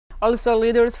Also,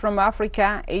 leaders from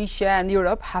Africa, Asia and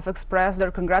Europe have expressed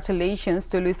their congratulations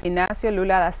to Luis Inácio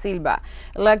Lula da Silva,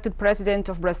 elected president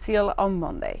of Brazil on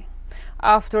Monday.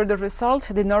 After the result,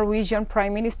 the Norwegian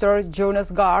Prime Minister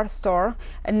Jonas Gahr Støre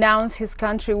announced his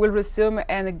country will resume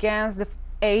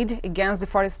aid against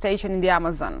deforestation in the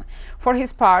Amazon. For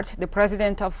his part, the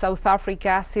president of South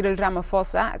Africa, Cyril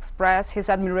Ramaphosa, expressed his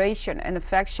admiration and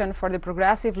affection for the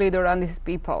progressive leader and his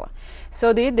people.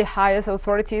 So did the highest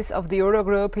authorities of the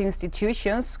Eurogroup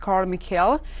institutions. Carl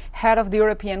Michel, head of the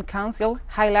European Council,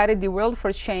 highlighted the will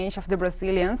for change of the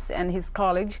Brazilians, and his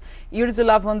colleague,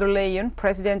 Ursula von der Leyen,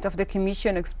 president of the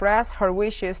Commission, expressed her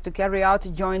wishes to carry out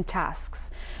joint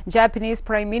tasks. Japanese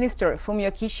Prime Minister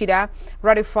Fumio Kishida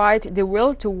ratified the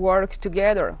will to work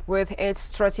together with its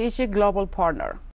strategic global partner.